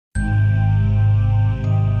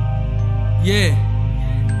Yeah.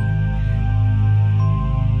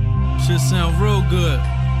 Shit sound real good.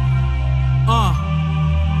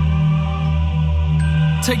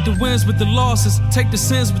 Take the wins with the losses, take the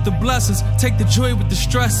sins with the blessings, take the joy with the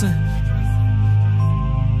stressing.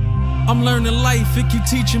 I'm learning life, it keep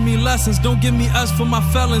teaching me lessons. Don't give me S for my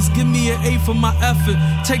felons, give me an A for my effort.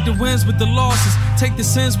 Take the wins with the losses, take the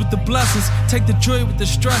sins with the blessings, take the joy with the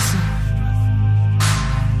stressing.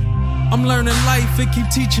 I'm learning life, it keep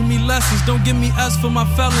teaching me lessons. Don't give me S for my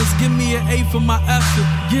felons, give me an A for my effort.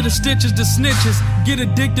 Get the stitches, the snitches, get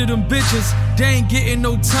addicted to them bitches. They ain't getting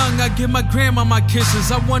no tongue, I give my grandma my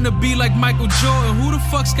kisses. I wanna be like Michael Jordan, who the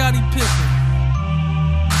fuck Scottie Pippen?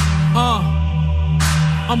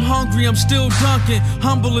 I'm hungry, I'm still dunking.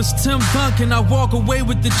 Humble as Tim Duncan, I walk away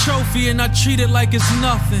with the trophy and I treat it like it's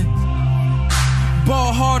nothing.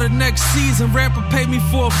 Ball harder next season, rapper pay me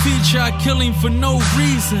for a feature, I kill him for no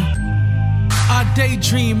reason. I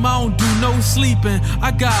daydream, I don't do no sleeping.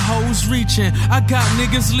 I got hoes reaching, I got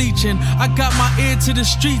niggas leeching. I got my ear to the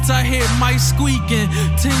streets, I hear mice squeaking.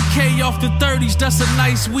 10K off the 30s, that's a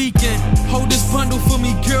nice weekend. Hold this bundle for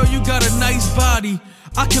me, girl, you got a nice body.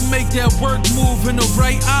 I can make that work move in the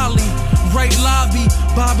right alley, right lobby,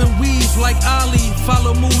 bob and weave like Ali.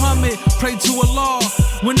 Follow Muhammad, pray to Allah.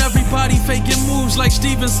 When everybody faking moves like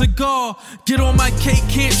Steven Seagal. Get on my cake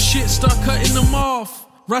camp shit, start cutting them off.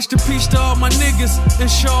 Rush the peace to all my niggas,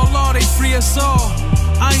 inshallah they free us all.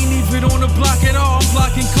 I ain't even on the block at all, I'm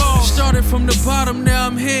blocking calls. Started from the bottom, now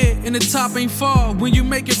I'm here, and the top ain't far. When you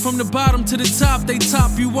make it from the bottom to the top, they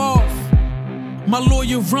top you off. My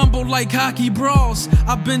lawyer rumble like hockey brawls.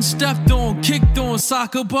 I've been stepped on, kicked on,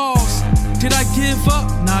 soccer balls. Did I give up?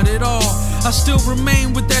 Not at all. I still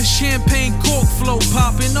remain with that champagne cork flow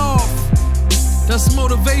popping off. That's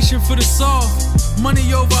motivation for the soft.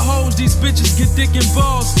 Money over hoes, these bitches get dick and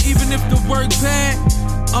balls. Even if the work bad,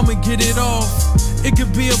 I'ma get it off. It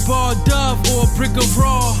could be a bar dove or a brick of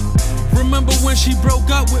raw. Remember when she broke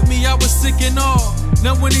up with me, I was sick and all.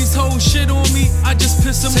 Now when these hoes shit on me, I just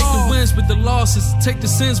piss them off. Take the wins with the losses, take the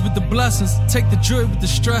sins with the blessings, take the joy with the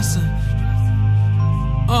stressing.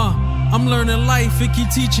 I'm learning life, it keep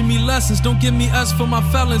teaching me lessons. Don't give me S for my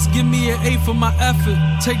felons, give me an A for my effort.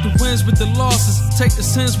 Take the wins with the losses, take the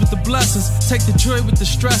sins with the blessings, take the joy with the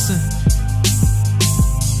stressing.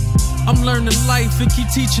 I'm learning life, it keep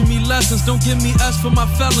teaching me lessons. Don't give me S for my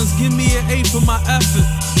felons, give me an A for my effort.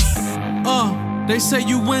 They say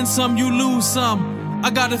you win some, you lose some. I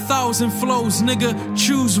got 1,000 flows, nigga,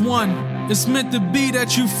 choose one. It's meant to be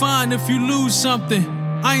that you find if you lose something.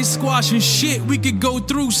 I ain't squashing shit, we could go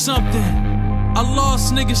through something. I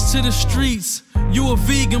lost niggas to the streets. You a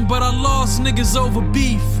vegan, but I lost niggas over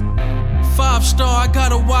beef. 5-star, I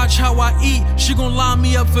gotta watch how I eat. She gon' line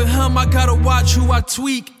me up for him, I gotta watch who I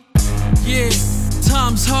tweak. Yeah,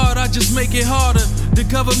 time's hard, I just make it harder. The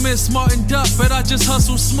government smartened up, but I just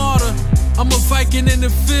hustle smarter. I'm a Viking in the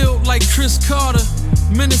field like Chris Carter.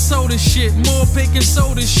 Minnesota shit, more baking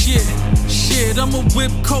soda shit. Shit, I'ma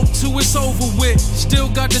whip coke till it's over with. Still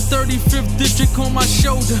got the 35th district on my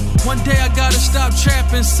shoulder. One day I gotta stop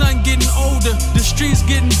trapping, son getting older. The streets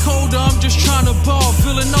getting colder, I'm just trying to ball,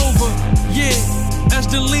 feeling over. Yeah, as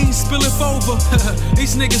the lean spilleth over.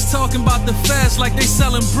 These niggas talking about the fast like they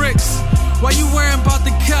selling bricks. Why you worrying about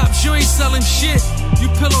the cops? You ain't selling shit. You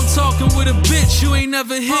pillow talking with a bitch you ain't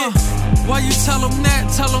never hit. Why you tell them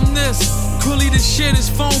that? Tell them this. Quilly the shit, his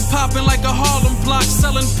phone popping like a Harlem block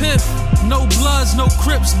selling piff. No bloods, no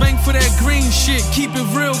crips, bang for that green shit. Keep it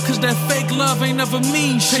real, cause that fake love ain't never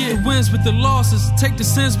mean shit. Take the wins with the losses, take the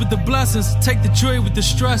sins with the blessings, take the joy with the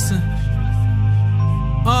stressing.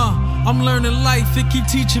 I'm learning life, it keep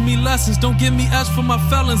teaching me lessons. Don't give me S for my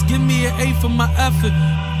felons, give me an A for my effort.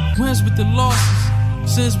 Wins with the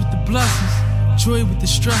losses, sins with the blessings, joy with the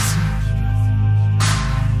stressing.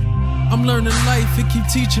 I'm learning life, it keep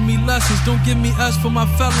teaching me lessons. Don't give me S for my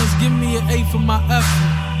felons, give me an A for my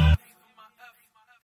effort.